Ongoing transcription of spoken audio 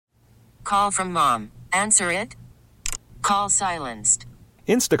Call from mom. Answer it. Call silenced.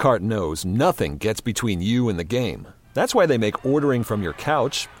 Instacart knows nothing gets between you and the game. That's why they make ordering from your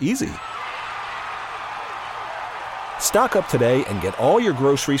couch easy. Stock up today and get all your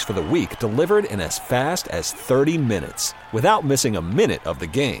groceries for the week delivered in as fast as 30 minutes without missing a minute of the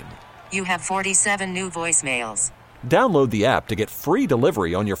game. You have 47 new voicemails. Download the app to get free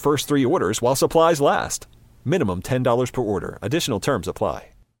delivery on your first 3 orders while supplies last. Minimum $10 per order. Additional terms apply.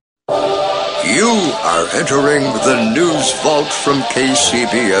 You are entering the News Vault from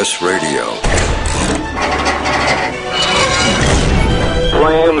KCBS Radio.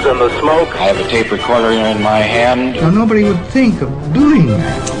 Flames and the smoke. I have a tape recorder in my hand. Now, nobody would think of doing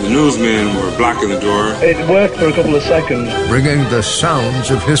that. The newsmen were blocking the door. It worked for a couple of seconds. Bringing the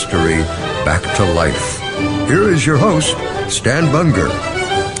sounds of history back to life. Here is your host, Stan Bunger.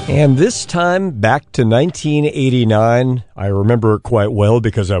 And this time back to 1989, I remember it quite well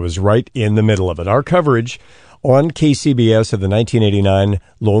because I was right in the middle of it. Our coverage on KCBS of the 1989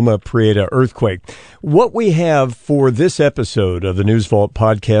 Loma Prieta Earthquake. What we have for this episode of the News Vault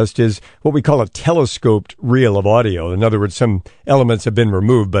podcast is what we call a telescoped reel of audio. In other words, some elements have been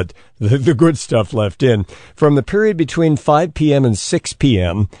removed, but the good stuff left in. From the period between 5 p.m. and 6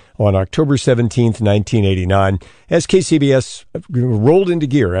 p.m. on October 17th, 1989, as KCBS rolled into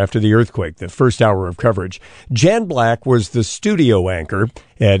gear after the earthquake, the first hour of coverage. Jan Black was the studio anchor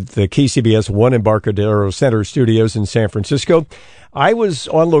at the KCBS One Embarcadero Center studios in San Francisco. I was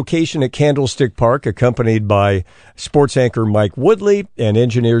on location at Candlestick Park, accompanied by sports anchor Mike Woodley and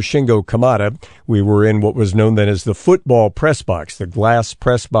engineer Shingo Kamada. We were in what was known then as the football press box, the glass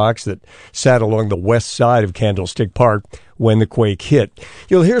press box that sat along the west side of Candlestick Park when the quake hit.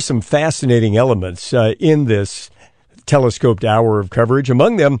 You'll hear some fascinating elements in this telescoped hour of coverage.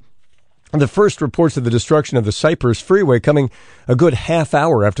 Among them, the first reports of the destruction of the Cypress Freeway coming a good half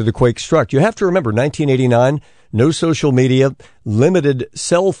hour after the quake struck. You have to remember, 1989, no social media, limited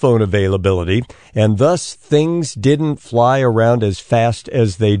cell phone availability, and thus things didn't fly around as fast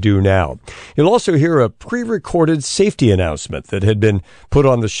as they do now. You'll also hear a pre-recorded safety announcement that had been put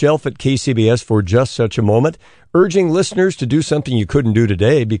on the shelf at KCBS for just such a moment, urging listeners to do something you couldn't do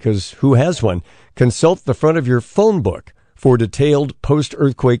today because who has one? Consult the front of your phone book for detailed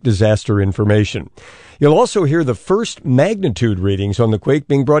post-earthquake disaster information. You'll also hear the first magnitude readings on the quake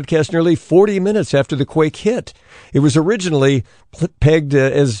being broadcast nearly 40 minutes after the quake hit. It was originally pegged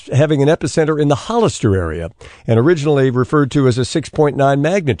as having an epicenter in the Hollister area and originally referred to as a 6.9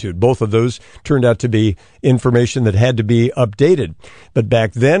 magnitude. Both of those turned out to be information that had to be updated. But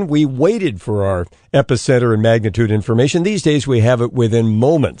back then, we waited for our epicenter and magnitude information. These days, we have it within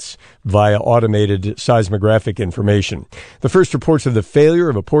moments via automated seismographic information. The first reports of the failure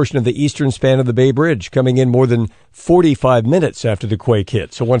of a portion of the eastern span of the Bay Bridge coming in more than 45 minutes after the quake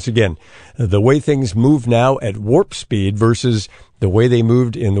hit. So once again, the way things move now at warp speed versus the way they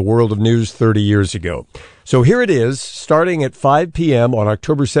moved in the world of news 30 years ago. So here it is, starting at 5 p.m. on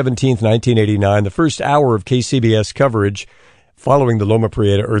October 17th, 1989, the first hour of KCBS coverage following the Loma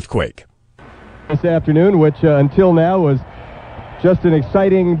Prieta earthquake. This afternoon, which until now was just an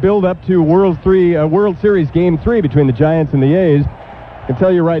exciting build-up to World Series Game 3 between the Giants and the A's. I can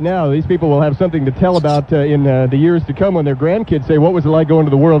tell you right now, these people will have something to tell about in the years to come when their grandkids say, what was it like going to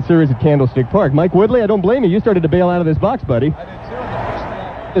the World Series at Candlestick Park? Mike Woodley, I don't blame you. You started to bail out of this box, buddy.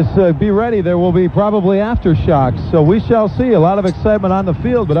 I did too. Be ready. There will be probably aftershocks. So we shall see. A lot of excitement on the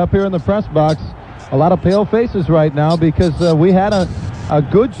field, but up here in the press box, a lot of pale faces right now because we had a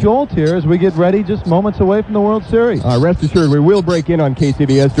good jolt here as we get ready just moments away from the World Series. Rest assured, we will break in on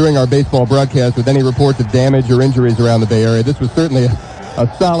KCBS during our baseball broadcast with any reports of damage or injuries around the Bay Area. This was certainly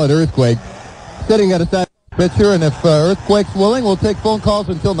a solid earthquake. Sitting at a side pitcher, and if earthquake's willing, we'll take phone calls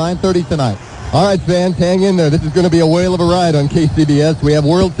until 9:30 tonight. All right, fans, hang in there. This is going to be a whale of a ride on KCBS. We have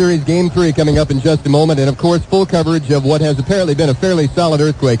World Series Game 3 coming up in just a moment, and, of course, full coverage of what has apparently been a fairly solid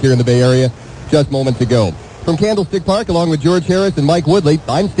earthquake here in the Bay Area just moments ago. From Candlestick Park, along with George Harris and Mike Woodley,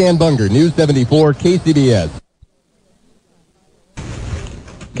 I'm Stan Bunger, News 74, KCBS.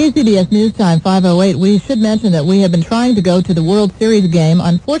 KCBS News Time 5:08. We should mention that we have been trying to go to the World Series game.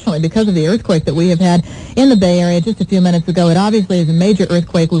 Unfortunately, because of the earthquake that we have had in the Bay Area just a few minutes ago, it obviously is a major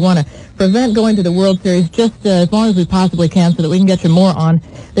earthquake. We want to prevent going to the World Series just as long as we possibly can so that we can get you more on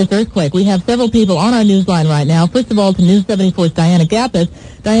this earthquake. We have several people on our news line right now. First of all, to News 74's Diana Gappas.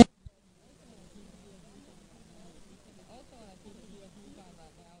 Diana.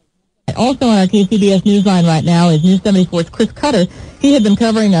 Also on our KCBS Newsline right now is News 74's Chris Cutter. He had been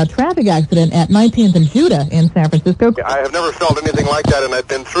covering a traffic accident at 19th and Judah in San Francisco. I have never felt anything like that, and I've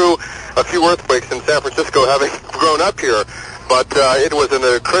been through a few earthquakes in San Francisco, having grown up here. but it was an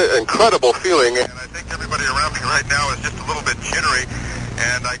incredible feeling, and I think everybody around me right now is just a little bit jittery,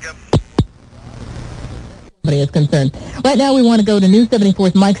 and I guess... Is concerned. Right now we want to go to News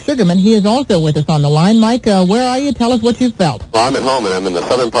 74's Mike Sugarman. He is also with us on the line. Mike, where are you? Tell us what you felt. Well, I'm at home, and I'm in the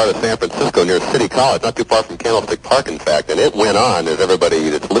southern part of San Francisco near City College, not too far from Candlestick Park, in fact, and it went on, as everybody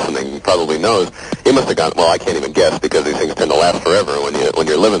that's listening probably knows. It must have gone, well, I can't even guess, because these things tend to last forever when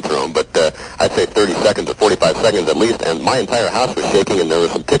you're living through them, but I'd say 30 seconds to 45 seconds at least, and my entire house was shaking, and there were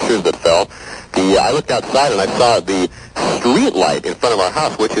some pictures that fell. I looked outside, and I saw the street light in front of our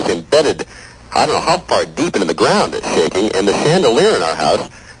house, which is embedded, I don't know how far deep into the ground it's shaking, and the chandelier in our house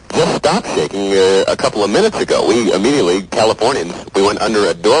just stopped shaking a couple of minutes ago. We immediately, Californians, we went under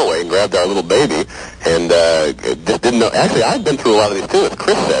a doorway and grabbed our little baby, and just didn't know. Actually, I've been through a lot of these too, as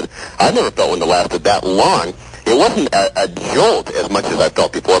Chris said. I've never felt one that lasted that long. It wasn't a jolt as much as I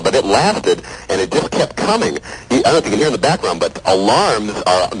felt before, but it lasted, and it just kept coming. I don't know if you can hear in the background, but alarms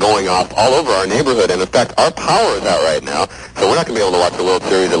are going off all over our neighborhood, and in fact, our power is out right now, so we're not going to be able to watch the World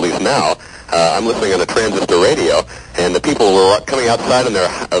Series, at least now. I'm listening on the transistor radio, and the people were coming outside in their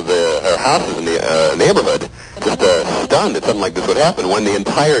houses in the neighborhood, just stunned that something like this would happen when the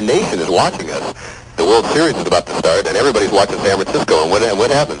entire nation is watching us. The World Series is about to start, and everybody's watching San Francisco, and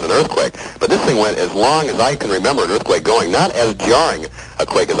what happens? An earthquake. But this thing went as long as I can remember an earthquake going, not as jarring a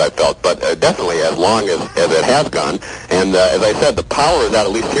quake as I felt, but definitely as long as it has gone. And as I said, the power is out,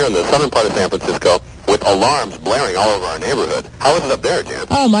 at least here in the southern part of San Francisco, with alarms blaring all over our neighborhood. How is it up there, Jan?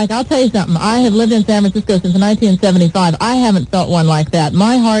 Oh, Mike, I'll tell you something. I have lived in San Francisco since 1975. I haven't felt one like that.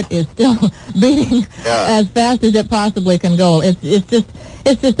 My heart is still beating as fast as it possibly can go.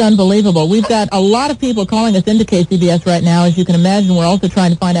 It's just unbelievable. We've got a lot of people calling us into KCBS right now. As you can imagine, we're also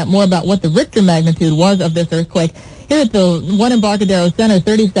trying to find out more about what the Richter magnitude was of this earthquake. Here at the one Embarcadero Center,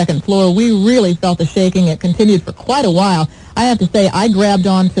 32nd floor, we really felt the shaking. It continued for quite a while. I have to say, I grabbed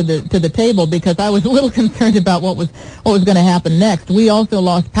on to the table because I was a little concerned about what was going to happen next. We also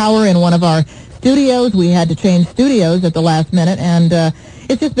lost power in one of our studios. We had to change studios at the last minute, and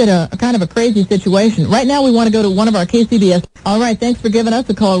it's just been a kind of a crazy situation. Right now, we want to go to one of our KCBS. All right, thanks for giving us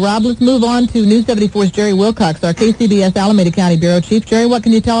a call, Rob. Let's move on to News 74's Jerry Wilcox, our KCBS Alameda County Bureau Chief. Jerry, what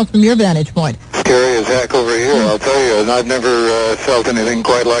can you tell us from your vantage point? Scary as heck over here, I'll tell you, and I've never felt anything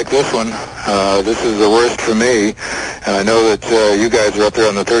quite like this one. This is the worst for me, and I know that you guys are up there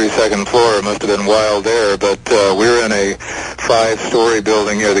on the 32nd floor. It must have been wild there, but we're in a 5-story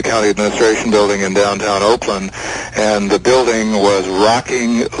building here, the County Administration Building in downtown Oakland, and the building was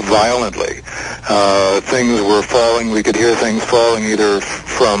rocking violently. Things were falling. We could hear things falling either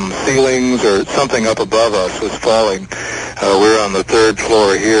from ceilings or something up above us was falling. We're on the 3rd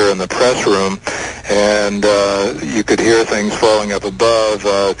floor here in the press room, and you could hear things falling up above.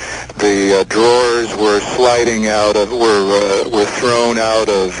 The drawers were sliding out of, were thrown out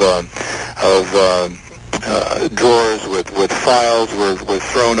of drawers with files were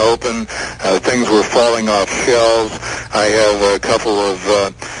thrown open. Things were falling off shelves. I have a couple of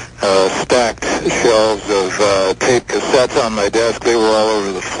stacked shelves of tape cassettes on my desk. They were all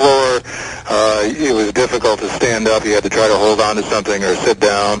over the floor. It was difficult to stand up. You had to try to hold on to something or sit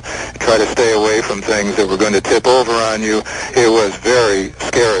down, try to stay away from things that were going to tip over on you. It was very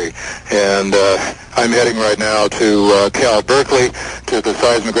scary. And I'm heading right now to Cal Berkeley, to the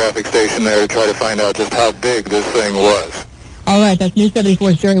seismographic station there, to try to find out just how big this thing was. All right, that's News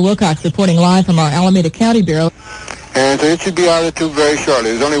 74's Jerry Wilcox reporting live from our Alameda County Bureau. And so it should be out of the tube very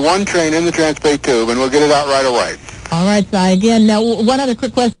shortly. There's only one train in the Transbay tube, and we'll get it out right away. All right, Si. Again, now, one other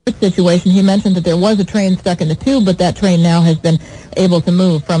quick question situation. He mentioned that there was a train stuck in the tube, but that train now has been able to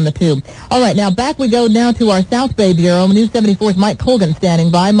move from the tube. All right, now back we go now to our South Bay Bureau. News 74's Mike Colgan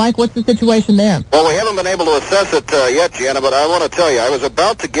standing by. Mike, what's the situation there? Well, we haven't been able to assess it yet, Gianna, but I want to tell you, I was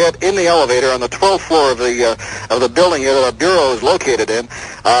about to get in the elevator on the 12th floor of the building here that our bureau is located in.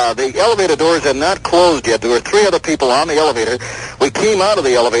 The elevator doors had not closed yet. There were 3 other people on the elevator. We came out of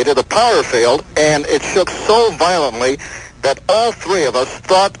the elevator. The power failed, and it shook so violently that all 3 of us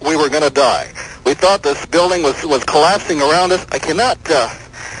thought we were going to die. We thought this building was collapsing around us. I cannot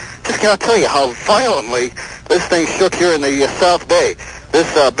tell you how violently this thing shook here in the South Bay.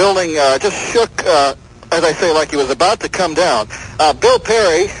 This building just shook, as I say, like he was about to come down. Bill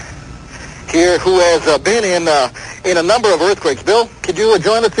Perry here, who has been in a number of earthquakes. Bill, could you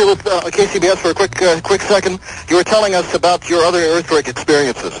join us here with KCBS for a quick second? You were telling us about your other earthquake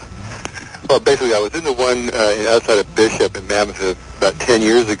experiences. Well, basically, I was in the one outside of Bishop in Mammoth about 10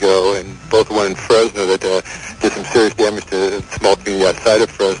 years ago, and both the one in Fresno that did some serious damage to a small community outside of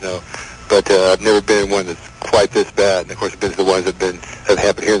Fresno. But I've never been in one that's quite this bad. And, of course, I've been to the ones that have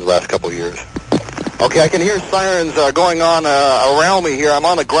happened here in the last couple of years. Okay, I can hear sirens going on around me here. I'm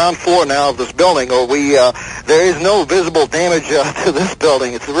on the ground floor now of this building. There is no visible damage to this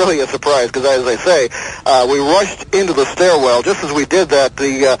building. It's really a surprise because, as I say, we rushed into the stairwell. Just as we did that,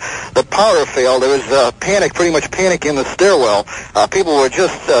 the power failed. There was panic, pretty much panic in the stairwell. People were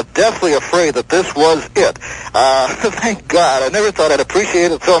just deathly afraid that this was it. Thank God. I never thought I'd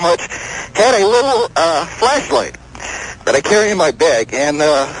appreciate it so much. Had a little flashlight that I carry in my bag, and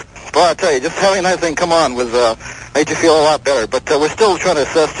well, I'll tell you, just having that thing come on made you feel a lot better. But we're still trying to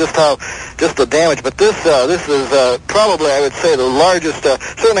assess just the damage. But this is probably, I would say, the largest,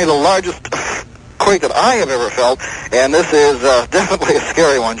 certainly the largest quake that I have ever felt, and this is definitely a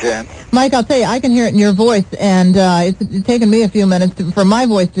scary one, Jan. Mike, I'll tell you, I can hear it in your voice, and it's taken me a few minutes for my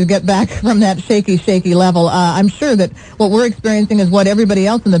voice to get back from that shaky level. I'm sure that what we're experiencing is what everybody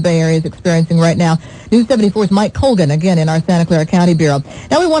else in the Bay Area is experiencing right now. News 74's Mike Colgan, again, in our Santa Clara County Bureau.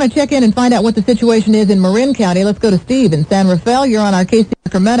 Now we want to check in and find out what the situation is in Marin County. Let's go to Steve in San Rafael. You're on our KC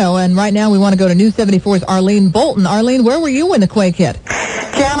Sacramento, and right now we want to go to News 74's Arlene Bolton. Arlene, where were you when the quake hit?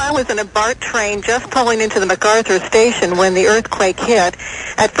 Jan, I was in a BART train just pulling into the MacArthur station when the earthquake hit.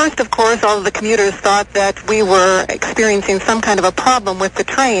 At first, of course, all of the commuters thought that we were experiencing some kind of a problem with the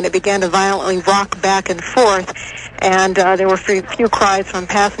train. It began to violently rock back and forth, and there were a few cries from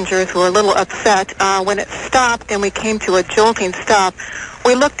passengers who were a little upset. When it stopped and we came to a jolting stop,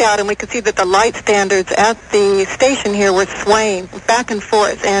 we looked out and we could see that the light standards at the station here were swaying back and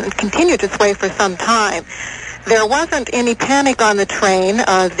forth and continued to sway for some time. There wasn't any panic on the train.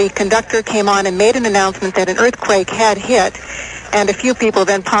 The conductor came on and made an announcement that an earthquake had hit, and a few people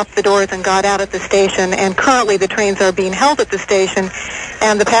then popped the doors and got out at the station, and currently the trains are being held at the station,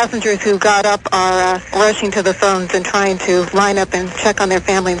 and the passengers who got up are rushing to the phones and trying to line up and check on their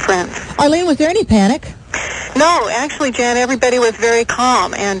family and friends. Arlene, was there any panic? No, actually, Jan, everybody was very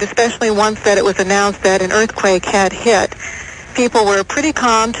calm, and especially once that it was announced that an earthquake had hit, people were pretty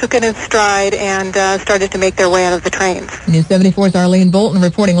calm, took it in stride, and started to make their way out of the trains. News 74's Arlene Bolton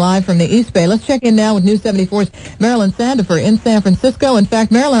reporting live from the East Bay. Let's check in now with News 74's Marilyn Sandifer in San Francisco. In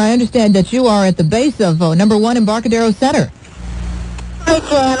fact, Marilyn, I understand that you are at the base of number 1 Embarcadero Center. Hi,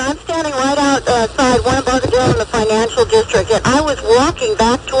 Jan. I'm standing right outside one Embarcadero in the financial district, and I was walking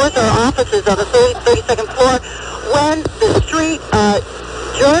back towards our offices on the 32nd floor when the street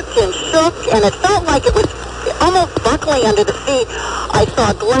jerked and shook, and it felt like it was almost buckling under the feet. I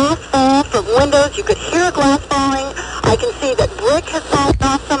saw glass fall from windows. You could hear glass falling. I can see that brick has fallen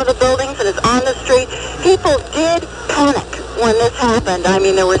off some of the buildings and is on the street. People did panic when this happened. I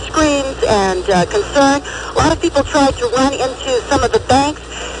mean, there were screams and concern. A lot of people tried to run into some of the banks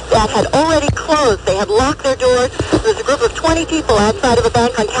that had already closed. They had locked their doors. There was a group of 20 people outside of a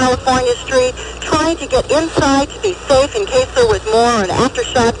bank on California Street trying to get inside to be safe in case there was more or an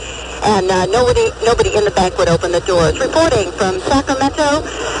aftershock. And nobody in the bank would open the doors. Reporting from Sacramento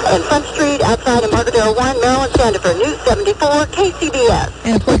and Front Street outside Embarcadero 1, Marilyn Sandifer, News 74, KCBS.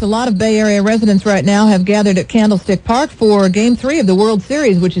 And, of course, a lot of Bay Area residents right now have gathered at Candlestick Park for Game 3 of the World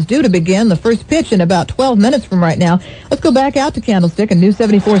Series, which is due to begin the first pitch in about 12 minutes from right now. Let's go back out to Candlestick and News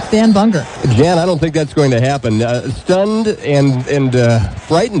 74's Stan Bunger. Jan, I don't think that's going to happen. Stunned and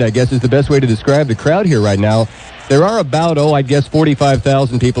frightened, I guess, is the best way to describe the crowd here right now. There are about,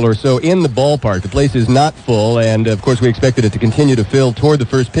 45,000 people or so in the ballpark. The place is not full, and, of course, we expected it to continue to fill toward the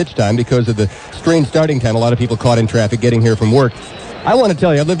first pitch time because of the strange starting time. A lot of people caught in traffic getting here from work. I want to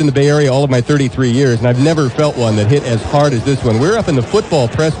tell you, I've lived in the Bay Area all of my 33 years, and I've never felt one that hit as hard as this one. We're up in the football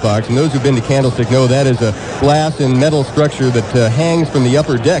press box, and those who've been to Candlestick know that is a glass and metal structure that hangs from the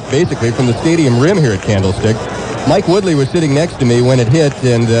upper deck, basically, from the stadium rim here at Candlestick. Mike Woodley was sitting next to me when it hit,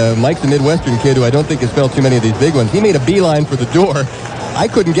 and Mike's a Midwestern kid who I don't think has felt too many of these big ones. He made a beeline for the door. I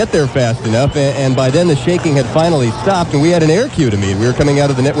couldn't get there fast enough, and by then the shaking had finally stopped, and we had an air cue to meet. We were coming out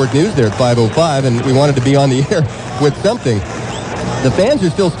of the network news there at 5:05, and we wanted to be on the air with something. The fans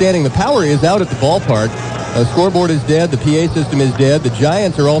are still standing. The power is out at the ballpark. The scoreboard is dead. The PA system is dead. The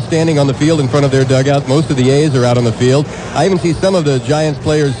Giants are all standing on the field in front of their dugout. Most of the A's are out on the field. I even see some of the Giants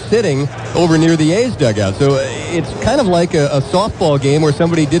players sitting over near the A's dugout. So it's kind of like a softball game where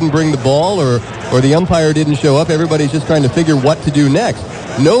somebody didn't bring the ball or the umpire didn't show up. Everybody's just trying to figure what to do next.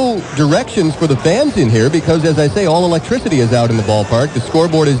 No directions for the fans in here because, as I say, all electricity is out in the ballpark. The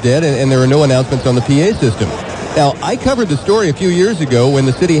scoreboard is dead, and there are no announcements on the PA system. Now, I covered the story a few years ago when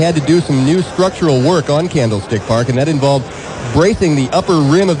the city had to do some new structural work on Candlestick Park, and that involved bracing the upper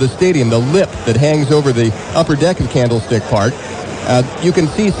rim of the stadium, the lip that hangs over the upper deck of Candlestick Park. You can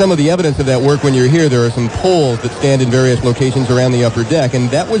see some of the evidence of that work when you're here. There are some poles that stand in various locations around the upper deck, and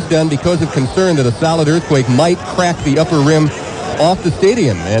that was done because of concern that a solid earthquake might crack the upper rim off the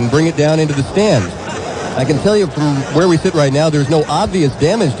stadium and bring it down into the stands. I can tell you from where we sit right now, there's no obvious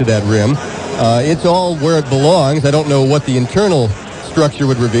damage to that rim. It's all where it belongs. I don't know what the internal structure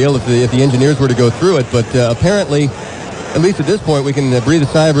would reveal if the engineers were to go through it, but apparently, at least at this point, we can breathe a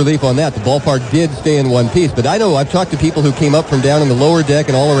sigh of relief on that. The ballpark did stay in one piece, but I know I've talked to people who came up from down in the lower deck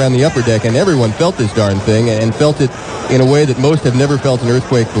and all around the upper deck, and everyone felt this darn thing and felt it in a way that most have never felt an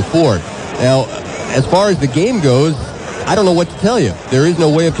earthquake before. Now, as far as the game goes, I don't know what to tell you. There is no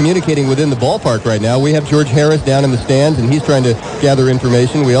way of communicating within the ballpark right now. We have George Harris down in the stands, and he's trying to gather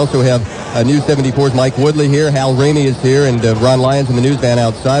information. We also have News 74's Mike Woodley here. Hal Ramey is here, and Ron Lyons in the news van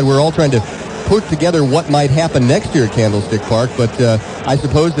outside. We're all trying to put together what might happen next year at Candlestick Park, but I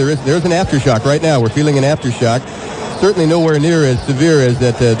suppose there's an aftershock right now. We're feeling an aftershock. Certainly nowhere near as severe as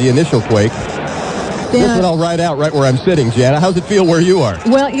the initial quake. This one I'll ride out right where I'm sitting, Jana. How's it feel where you are?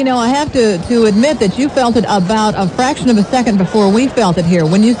 Well, I have to admit that you felt it about a fraction of a second before we felt it here.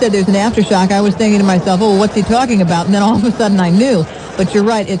 When you said there's an aftershock, I was thinking to myself, oh, what's he talking about? And then all of a sudden I knew. But you're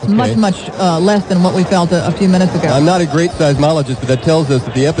right, it's much less than what we felt a few minutes ago. I'm not a great seismologist, but that tells us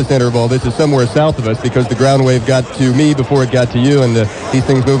that the epicenter of all this is somewhere south of us because the ground wave got to me before it got to you, and these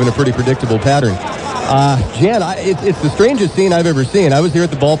things move in a pretty predictable pattern. Jan, it's the strangest scene I've ever seen. I was here at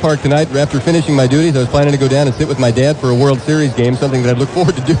the ballpark tonight after finishing my duties. I was planning to go down and sit with my dad for a World Series game, something that I'd look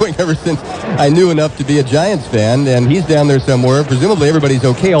forward to doing ever since I knew enough to be a Giants fan, and he's down there somewhere. Presumably everybody's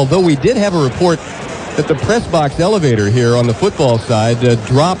okay, although we did have a report that the press box elevator here on the football side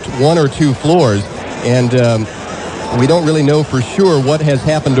dropped one or two floors, and we don't really know for sure what has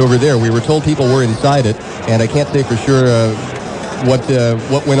happened over there. We were told people were inside it, and I can't say for sure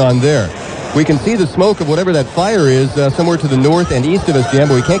what went on there. We can see the smoke of whatever that fire is somewhere to the north and east of us, Jan,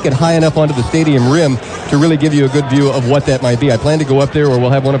 but we can't get high enough onto the stadium rim to really give you a good view of what that might be. I plan to go up there, or we'll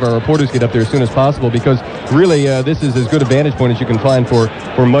have one of our reporters get up there as soon as possible, because really this is as good a vantage point as you can find for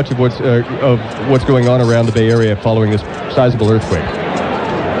much of what's going on around the Bay Area following this sizable earthquake.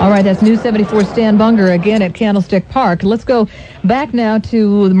 All right, that's News 74 Stan Bunger again at Candlestick Park. Let's go back now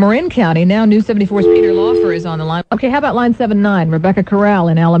to Marin County. Now News 74's Peter Laufer is on the line. Okay, how about line 79, Rebecca Corral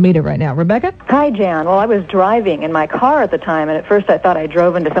in Alameda right now. Rebecca? Hi, Jan. Well, I was driving in my car at the time, and at first I thought I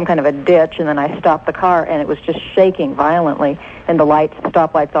drove into some kind of a ditch, and then I stopped the car, and it was just shaking violently, and the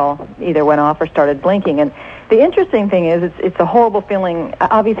stoplights all either went off or started blinking. And the interesting thing is it's a horrible feeling.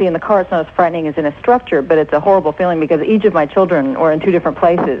 Obviously, in the car, it's not as frightening as in a structure, but it's a horrible feeling because each of my children were in two different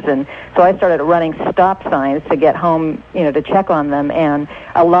places. And so I started running stop signs to get home, to check on them. And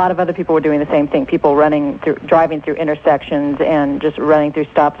a lot of other people were doing the same thing, people driving through intersections and just running through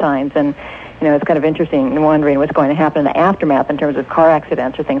stop signs. And, it's kind of interesting wondering what's going to happen in the aftermath in terms of car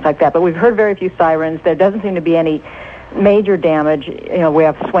accidents or things like that. But we've heard very few sirens. There doesn't seem to be any major damage. We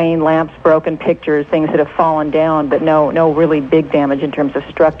have swaying lamps, broken pictures, things that have fallen down, but no really big damage in terms of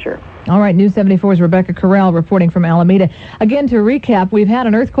structure. All right, News 74's Rebecca Corral reporting from Alameda. Again, to recap, we've had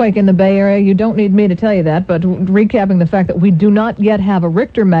an earthquake in the Bay Area. You don't need me to tell you that, but recapping the fact that we do not yet have a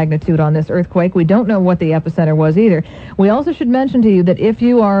Richter magnitude on this earthquake. We don't know what the epicenter was either. We also should mention to you that if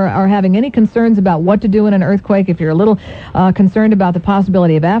you are having any concerns about what to do in an earthquake, if you're a little concerned about the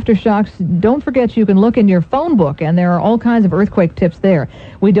possibility of aftershocks, don't forget you can look in your phone book, and there are all kinds of earthquake tips there.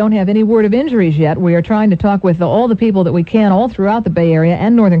 We don't have any word of injuries yet. We are trying to talk with all the people that we can all throughout the Bay Area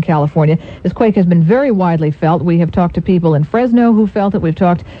and Northern California. This quake has been very widely felt. We have talked to people in Fresno who felt it. We've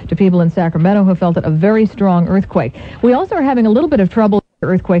talked to people in Sacramento who felt it, a very strong earthquake. We also are having a little bit of trouble with the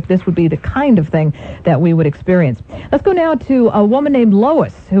earthquake. This would be the kind of thing that we would experience. Let's go now to a woman named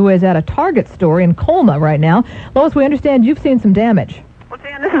Lois who is at a Target store in Colma right now. Lois, we understand you've seen some damage. Well,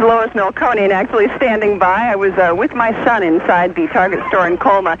 Dan, this is Lois Milconian actually standing by. I was with my son inside the Target store in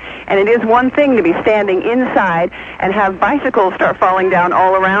Colma, and it is one thing to be standing inside and have bicycles start falling down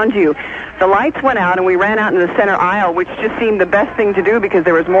all around you. The lights went out, and we ran out in the center aisle, which just seemed the best thing to do because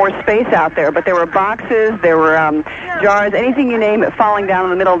there was more space out there. But there were boxes, there were jars, anything you name it falling down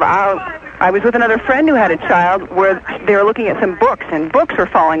in the middle of the aisle. I was with another friend who had a child where they were looking at some books, and books were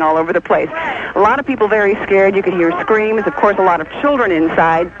falling all over the place. A lot of people very scared. You could hear screams. Of course, a lot of children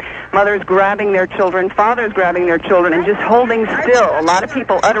inside. Mothers grabbing their children, fathers grabbing their children, and just holding still. A lot of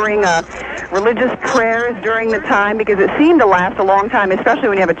people uttering religious prayers during the time because it seemed to last a long time, especially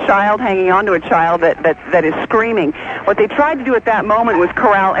when you have a child hanging onto a child that is screaming. What they tried to do at that moment was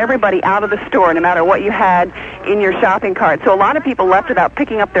corral everybody out of the store, no matter what you had in your shopping cart. So a lot of people left without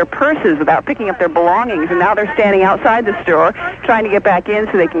picking up their purses, without picking up their belongings, and now they're standing outside the store trying to get back in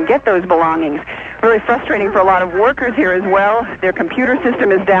so they can get those belongings. Really frustrating for a lot of workers here as well. Their computer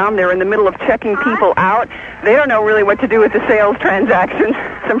system is down. they're in the middle of checking people out. They don't know really what to do with the sales transactions.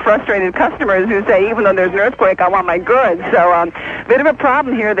 Some frustrated customers who say, even though there's an earthquake, I want my goods. So, bit of a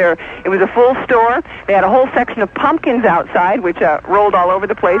problem here. It was a full store. They had a whole section of pumpkins outside, which rolled all over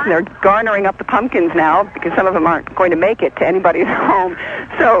the place, and they're garnering up the pumpkins now because some of them aren't going to make it to anybody's home.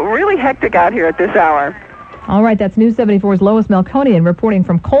 So, really hectic out here at this hour. All right, that's News 74's Lois Melkonian reporting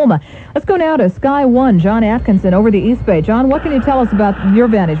from Colma. Let's go now to Sky 1, John Atkinson over the East Bay. John, what can you tell us about your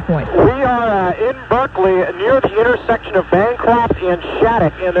vantage point? We are in Berkeley near the intersection of Bancroft and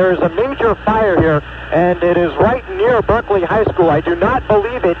Shattuck, and there is a major fire here, and it is right near Berkeley High School. I do not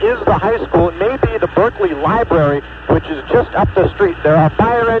believe it is the high school. It may be the Berkeley Library, which is just up the street. There are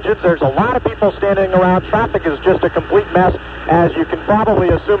fire engines. There's a lot of people standing around. Traffic is just a complete mess. As you can probably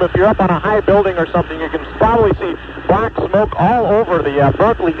assume, if you're up on a high building or something, you can probably see black smoke all over the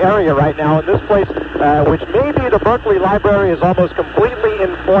Berkeley area right now. And this place, which may be the Berkeley Library, is almost completely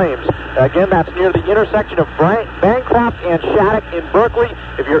in flames. Again, that's near the intersection of Bancroft and Shattuck in Berkeley.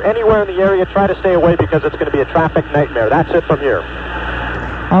 If you're anywhere in the area, try to stay away because it's going to be a traffic nightmare. That's it from here.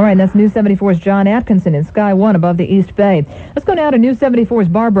 All right, that's News 74's John Atkinson in Sky 1 above the East Bay. Let's go now to News 74's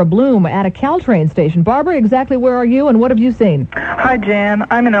Barbara Bloom at a Caltrain station. Barbara, exactly where are you and what have you seen? Hi, Jan.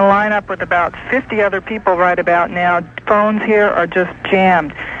 I'm in a lineup with about 50 other people right about now. Phones here are just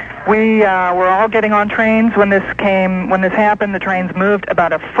jammed. We were all getting on trains when this happened. The trains moved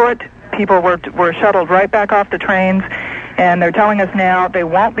about a foot. People were shuttled right back off the trains, and they're telling us now they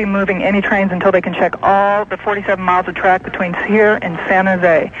won't be moving any trains until they can check all the 47 miles of track between here and San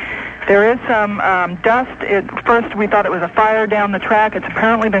Jose. There is some dust. First, we thought it was a fire down the track. It's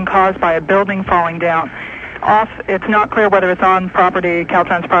apparently been caused by a building falling down. It's not clear whether it's on property,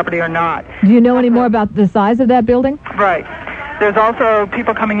 Caltrain's property or not. Do you know any more about the size of that building? Right. There's also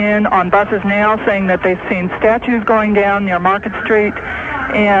people coming in on buses now saying that they've seen statues going down near Market Street,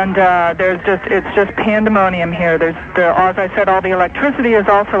 and it's just pandemonium here. As I said, all the electricity is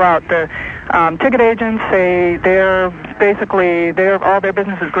also out. The ticket agents say all their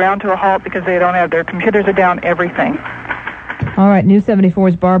business is ground to a halt because they don't have their computers are down, everything. All right, News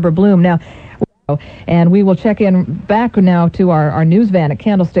 74's Barbara Bloom. Now, and we will check in back now to our news van at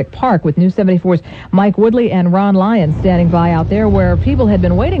Candlestick Park with News 74's Mike Woodley and Ron Lyons standing by out there where people had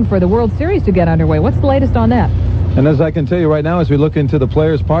been waiting for the World Series to get underway. What's the latest on that? And as I can tell you right now, as we look into the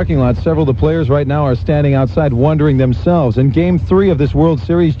players' parking lot, several of the players right now are standing outside wondering themselves. And Game 3 of this World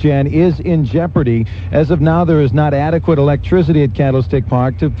Series, Jan, is in jeopardy. As of now, there is not adequate electricity at Candlestick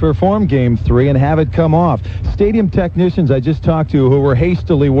Park to perform Game 3 and have it come off. Stadium technicians I just talked to who were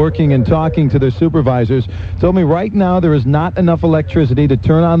hastily working and talking to their supervisors told me right now there is not enough electricity to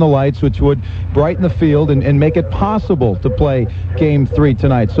turn on the lights, which would brighten the field and make it possible to play Game 3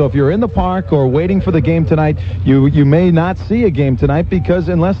 tonight. So if you're in the park or waiting for the game tonight, you may not see a game tonight because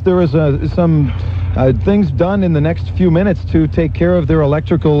unless there is some things done in the next few minutes to take care of their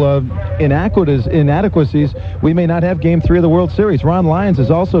electrical inadequacies, we may not have Game 3 of the World Series. Ron Lyons is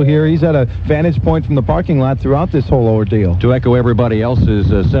also here. He's at a vantage point from the parking lot throughout this whole ordeal. To echo everybody else's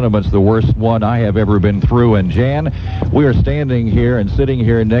sentiments, the worst one I have ever been through. And Jan, we are standing here and sitting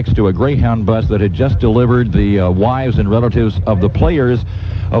here next to a Greyhound bus that had just delivered the wives and relatives of the players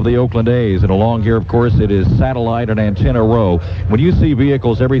of the Oakland A's. And along here, of course, it is Satellite and Antenna Row. When you see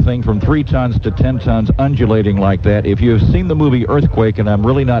vehicles, everything from 3 tons to 10 tons undulating like that, if you have seen the movie Earthquake, and I'm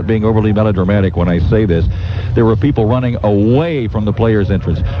really not being overly melodramatic when I say this, there were people running away from the players'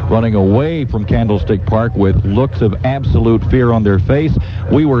 entrance, running away from Candlestick Park with looks of absolute fear on their face.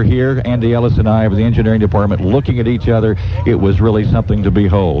 We were here, Andy Ellis and I of the engineering department, looking at each other. It was really something to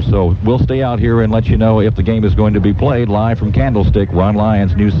behold. So we'll stay out here and let you know if the game is going to be played live from Candlestick. Ron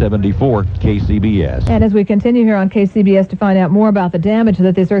Lyons, News 74, KCBS. And as we continue here on KCBS to find out more about the damage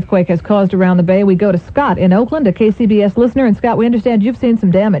that this earthquake has caused around the Bay, we go to Scott in Oakland, a KCBS listener. And Scott, we understand you've seen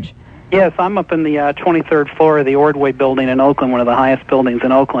some damage. Yes, I'm up in the 23rd floor of the Ordway building in Oakland, one of the highest buildings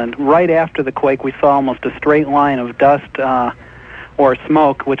in Oakland. Right after the quake, we saw almost a straight line of dust or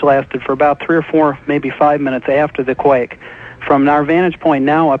smoke, which lasted for about 3 or 4, maybe 5 minutes after the quake. From our vantage point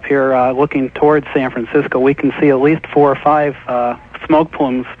now up here, looking towards San Francisco, we can see at least 4 or 5 smoke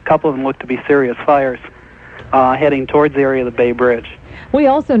plumes. A couple of them look to be serious fires heading towards the area of the Bay Bridge. We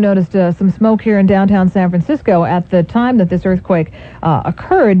also noticed some smoke here in downtown San Francisco at the time that this earthquake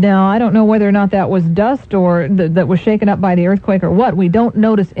occurred. Now, I don't know whether or not that was dust or that was shaken up by the earthquake or what. We don't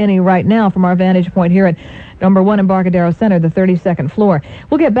notice any right now from our vantage point here at number 1 Embarcadero Center, the 32nd floor.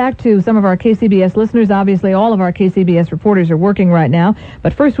 We'll get back to some of our KCBS listeners. Obviously, all of our KCBS reporters are working right now.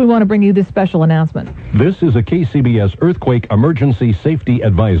 But first, we want to bring you this special announcement. This is a KCBS Earthquake Emergency Safety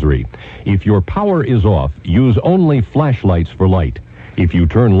Advisory. If your power is off, use only flashlights for light. If you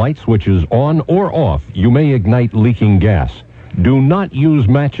turn light switches on or off, you may ignite leaking gas. Do not use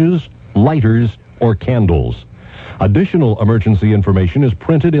matches, lighters, or candles. Additional emergency information is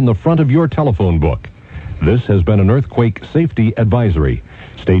printed in the front of your telephone book. This has been an earthquake safety advisory.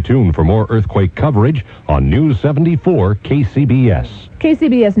 Stay tuned for more earthquake coverage on News 74 KCBS.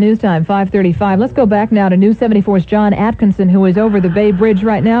 KCBS News Time, 5:35. Let's go back now to News 74's John Atkinson, who is over the Bay Bridge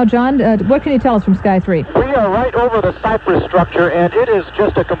right now. John, what can you tell us from Sky 3? We are right over the Cypress structure, and it is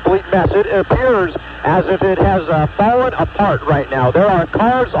just a complete mess. It appears as if it has fallen apart right now. There are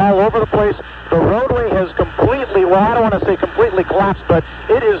cars all over the place. The roadway has completely, well, I don't want to say completely collapsed, but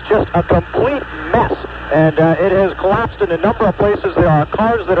it is just a complete mess. And it has collapsed in a number of places. There are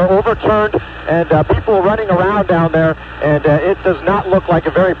cars that are overturned and people running around down there, and it does not look like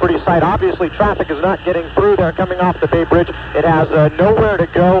a very pretty sight. Obviously, traffic is not getting through there coming off the Bay Bridge. It has nowhere to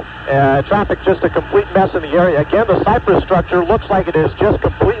go. Traffic just a complete mess in the area. Again, the Cypress structure looks like it is just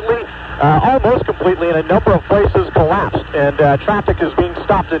completely, almost completely in a number of places collapsed, and traffic is being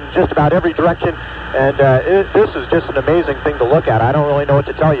stopped in just about every direction. And this is just an amazing thing to look at. I don't really know what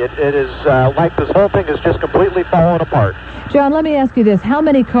to tell you. It is like this whole thing is just completely fallen apart. John, let me ask you this. How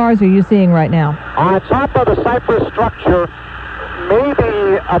many cars are you seeing right now? On top of the Cypress structure,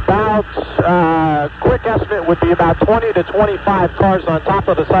 maybe about, quick estimate would be about 20 to 25 cars on top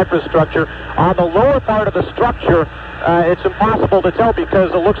of the Cypress structure. On the lower part of the structure, it's impossible to tell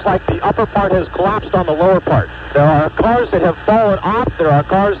because it looks like the upper part has collapsed on the lower part. There are cars that have fallen off. There are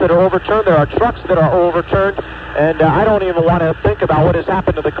cars that are overturned. There are trucks that are overturned. And I don't even want to think about what has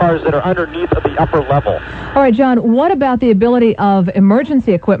happened to the cars that are underneath of the upper level. All right, John, what about the ability of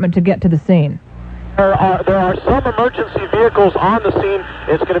emergency equipment to get to the scene? There are some emergency vehicles on the scene.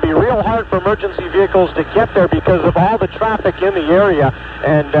 It's going to be real hard for emergency vehicles to get there because of all the traffic in the area.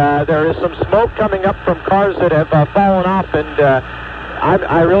 And there is some smoke coming up from cars that have fallen off. And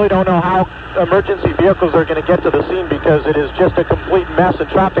I really don't know how emergency vehicles are going to get to the scene because it is just a complete mess and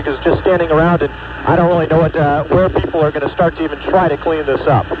traffic is just standing around. And I don't really know where people are going to start to even try to clean this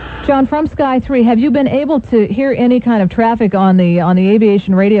up. John, from Sky 3, have you been able to hear any kind of traffic on the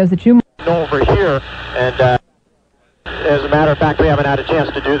aviation radios that you over here, and as a matter of fact, we haven't had a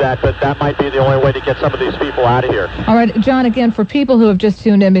chance to do that, but that might be the only way to get some of these people out of here. All right, John, again, for people who have just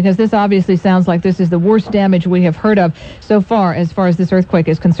tuned in, because this obviously sounds like this is the worst damage we have heard of so far as this earthquake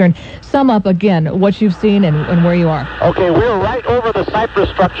is concerned, sum up again what you've seen and where you are. Okay, we're right over the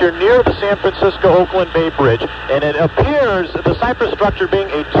Cypress structure near the San Francisco-Oakland Bay Bridge, and it appears the Cypress structure being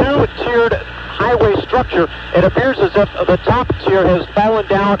a two-tiered highway structure, it appears as if the top tier has fallen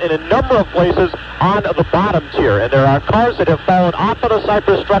down in a number of places on the bottom tier. And there are cars that have fallen off of the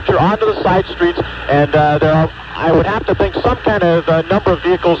Cypress structure onto the side streets, and there are, I would have to think, some kind of number of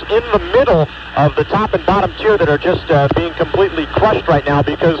vehicles in the middle of the top and bottom tier that are just being completely crushed right now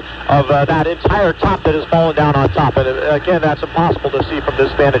because of that entire top that has fallen down on top. And again, that's impossible to see from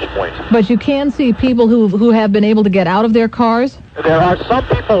this vantage point. But you can see people who have been able to get out of their cars? There are some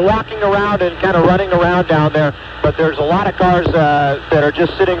people walking around and kind of running around down there, but there's a lot of cars that are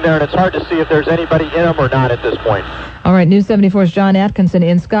just sitting there, and it's hard to see if there's anybody in them or not at this point. All right, News 74's John Atkinson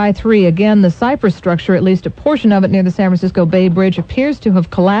in Sky 3. Again, the Cypress structure, at least a portion of it near the San Francisco Bay Bridge, appears to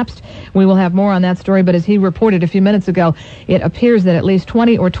have collapsed. We will have more on that story, but as he reported a few minutes ago, it appears that at least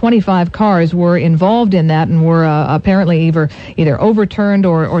 20 or 25 cars were involved in that and were apparently either overturned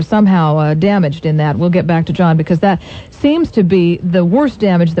or somehow damaged in that. We'll get back to John because that seems to be the worst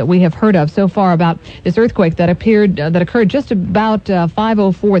damage that we have heard of so far about this earthquake that occurred just about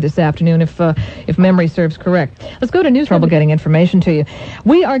 5:04 this afternoon, if memory serves correct. Let's go to news. Trouble getting information to you.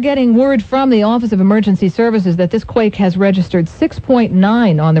 We are getting word from the Office of Emergency Services that this quake has registered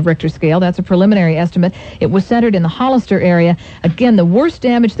 6.9 on the Richter scale. That's a preliminary estimate. It was centered in the Hollister area. Again, the worst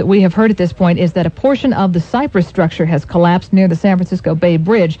damage that we have heard at this point is that a portion of the Cypress structure has collapsed near the San Francisco Bay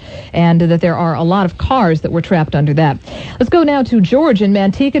Bridge, and that there are a lot of cars that were trapped under that. Let's go now to George in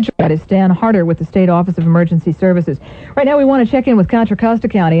Manteca. That is Stan Harder with the State Office of Emergency Services. Right now we want to check in with Contra Costa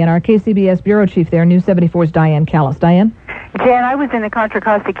County and our KCBS Bureau Chief there, News 74's Diane Callis. Diane? Jan, I was in the Contra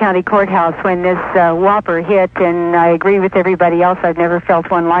Costa County Courthouse when this whopper hit, and I agree with everybody else. I've never felt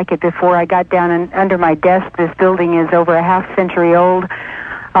one like it before. I got down and under my desk. This building is over a half-century old.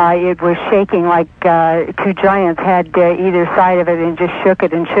 It was shaking like two giants had either side of it and just shook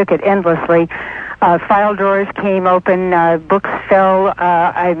it endlessly. File drawers came open, books fell.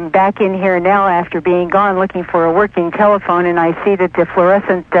 I'm back in here now after being gone looking for a working telephone, and I see that the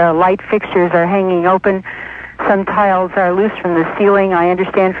fluorescent light fixtures are hanging open. Some tiles are loose from the ceiling. I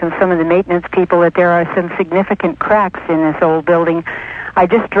understand from some of the maintenance people that there are some significant cracks in this old building. I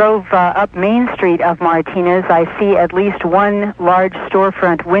just drove up Main Street of Martinez. I see at least one large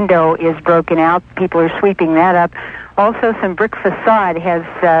storefront window is broken out. People are sweeping that up. Also, some brick facade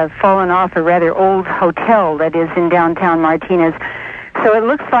has fallen off a rather old hotel that is in downtown Martinez. So it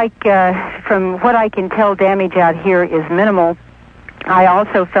looks like, from what I can tell, damage out here is minimal. I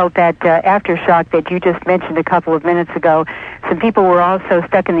also felt that aftershock that you just mentioned a couple of minutes ago. Some people were also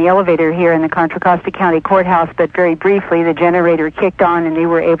stuck in the elevator here in the Contra Costa County Courthouse, but very briefly the generator kicked on and they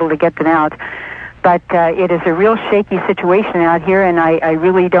were able to get them out. But it is a real shaky situation out here, and I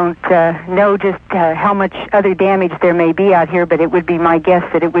really don't know just how much other damage there may be out here, but it would be my guess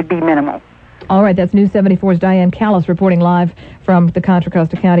that it would be minimal. All right, that's News 74's Diane Callis reporting live from the Contra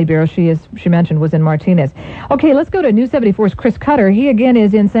Costa County Bureau. She mentioned, was in Martinez. Okay, let's go to News 74's Chris Cutter. He again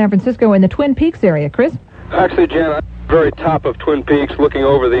is in San Francisco in the Twin Peaks area. Chris? Actually, Jan, I'm very top of Twin Peaks, looking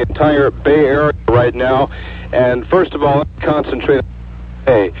over the entire Bay Area right now. And first of all, concentrate on the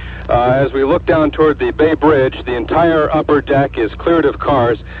Bay. As we look down toward the Bay Bridge, the entire upper deck is cleared of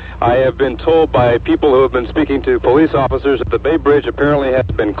cars. I have been told by people who have been speaking to police officers that the Bay Bridge apparently has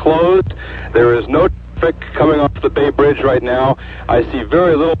been closed. There is no traffic coming off the Bay Bridge right now. I see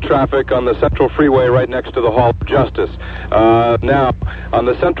very little traffic on the Central Freeway right next to the Hall of Justice. Now, on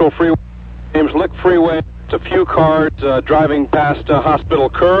the Central Freeway, James Lick Freeway, a few cars driving past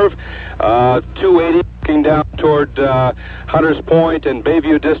Hospital Curve, 280 looking down toward Hunters Point and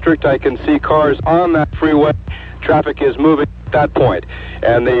Bayview District. I can see cars on that freeway. Traffic is moving at that point.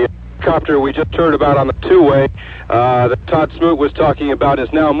 And the helicopter we just heard about on the two-way that Todd Smoot was talking about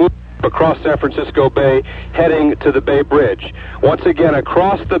is now moving across San Francisco Bay, heading to the Bay Bridge. Once again,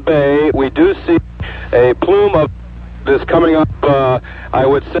 across the bay, we do see a plume of this coming up, I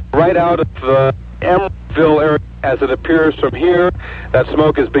would say, right out of the Emeryville area as it appears from here. That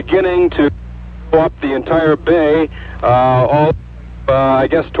smoke is beginning to go up the entire bay, I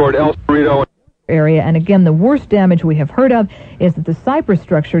guess, toward El Cerrito area. And again, the worst damage we have heard of is that the Cypress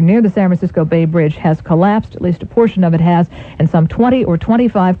structure near the San Francisco Bay Bridge has collapsed, at least a portion of it has, and some 20 or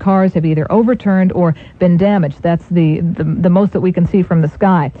 25 cars have either overturned or been damaged. That's the most that we can see from the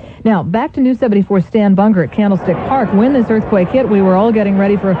sky. Now, back to News 74's Stan Bunger at Candlestick Park. When this earthquake hit, we were all getting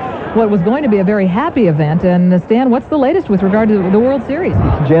ready for what was going to be a very happy event. And Stan, what's the latest with regard to the World Series?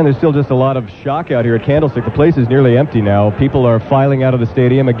 Jan, there's still just a lot of shock out here at Candlestick. The place is nearly empty now. People are filing out of the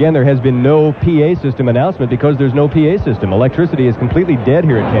stadium. Again, there has been no PA system announcement because there's no PA system. Electricity is completely dead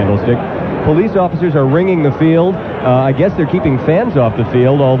here at Candlestick. Police officers are ringing the field. I guess they're keeping fans off the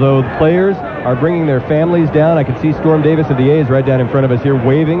field, although the players are bringing their families down. I can see Storm Davis of the A's right down in front of us here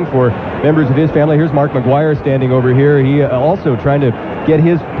waving for members of his family. Here's Mark McGuire standing over here. He also trying to get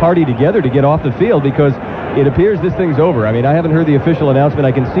his party together to get off the field because it appears this thing's over. I mean, I haven't heard the official announcement.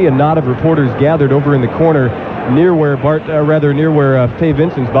 I can see a knot of reporters gathered over in the corner near where Fay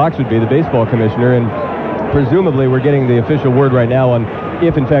Vincent's box would be, the baseball commissioner, and presumably we're getting the official word right now on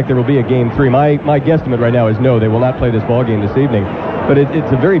if, in fact, there will be a Game 3. My guesstimate right now is no, they will not play this ball game this evening. But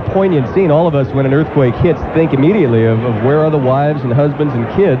it's a very poignant scene. All of us, when an earthquake hits, think immediately of where are the wives and husbands and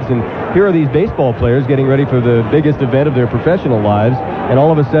kids, and here are these baseball players getting ready for the biggest event of their professional lives, and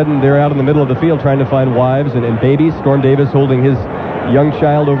all of a sudden they're out in the middle of the field trying to find wives and babies. Storm Davis holding his young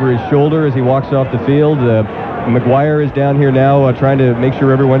child over his shoulder as he walks off the field. McGuire is down here now trying to make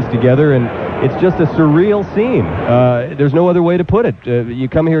sure everyone's together, and it's just a surreal scene. There's no other way to put it. You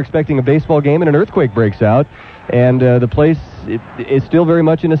come here expecting a baseball game and an earthquake breaks out, and the place is still very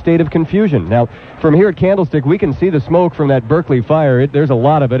much in a state of confusion. Now, from here at Candlestick, we can see the smoke from that Berkeley fire. There's a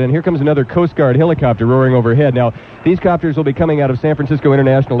lot of it, and here comes another Coast Guard helicopter roaring overhead. Now, these copters will be coming out of San Francisco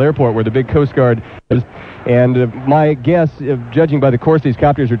International Airport, where the big Coast Guard is, and my guess, judging by the course these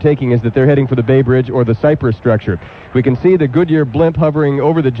copters are taking, is that they're heading for the Bay Bridge or the Cypress structure. We can see the Goodyear blimp hovering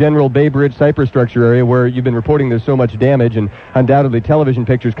over the general Bay Bridge Cypress structure area where you've been reporting there's so much damage, and undoubtedly television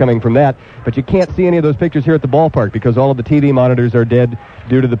pictures coming from that, but you can't see any of those pictures here at the ballpark because all of the TV monitors are dead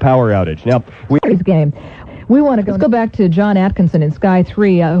due to the power outage. Now, we want to go back to John Atkinson in Sky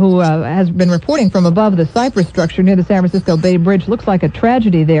 3, who has been reporting from above the Cypress structure near the San Francisco Bay Bridge. Looks like a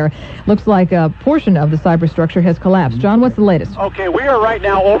tragedy there. Looks like a portion of the Cypress structure has collapsed. John, what's the latest? Okay, we are right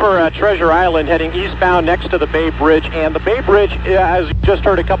now over Treasure Island heading eastbound next to the Bay Bridge, and the Bay Bridge, as you just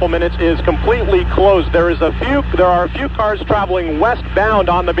heard a couple minutes, is completely closed. There are a few cars traveling westbound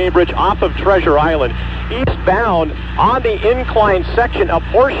on the Bay Bridge off of Treasure Island. Eastbound on the incline section, a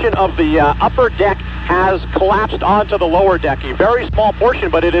portion of the upper deck has collapsed onto the lower deck. A very small portion,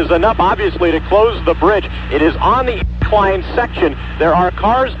 but it is enough, obviously, to close the bridge. It is on the incline section. There are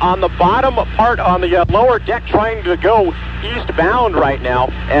cars on the bottom part on the lower deck trying to go eastbound right now,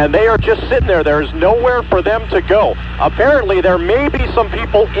 and they are just sitting there. There's nowhere for them to go. Apparently, there may be some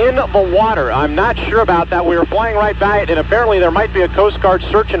people in the water. I'm not sure about that. We were flying right by it, and apparently there might be a Coast Guard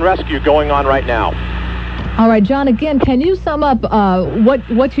search and rescue going on right now. All right, John, again, can you sum up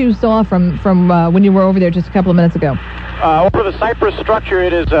what you saw from when you were over there just a couple of minutes ago? Over the Cypress structure,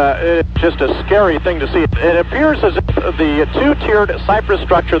 it is just a scary thing to see. It appears as if the two-tiered Cypress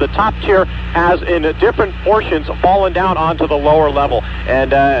structure, the top tier, has in different portions fallen down onto the lower level.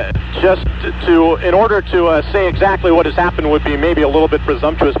 And in order to say exactly what has happened would be maybe a little bit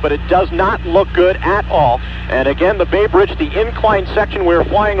presumptuous, but it does not look good at all. And again, the Bay Bridge, the incline section, we're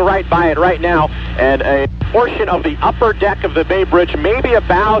flying right by it right now, and a portion of the upper deck of the Bay Bridge, maybe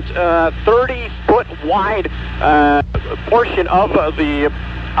about 30-foot wide portion of the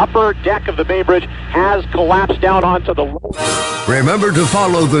upper deck of the Bay Bridge has collapsed down onto the lower. Remember to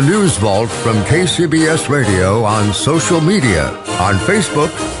follow the News Vault from KCBS Radio on social media. On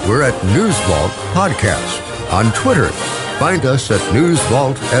Facebook, we're at News Vault Podcast. On Twitter, find us at News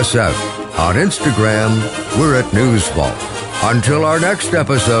Vault SF. On Instagram, we're at News Vault. Until our next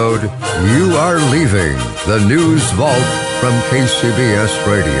episode, you are leaving the News Vault from KCBS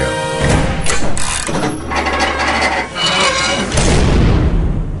Radio.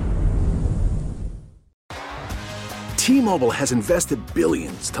 T-Mobile has invested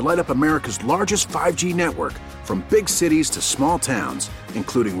billions to light up America's largest 5G network, from big cities to small towns,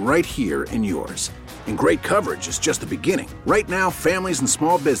 including right here in yours. And great coverage is just the beginning. Right now, families and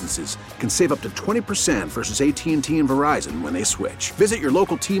small businesses can save up to 20% versus AT&T and Verizon when they switch. Visit your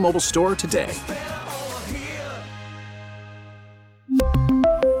local T-Mobile store today.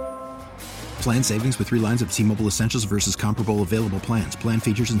 Plan savings with 3 lines of T-Mobile Essentials versus comparable available plans. Plan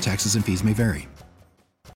features and taxes and fees may vary.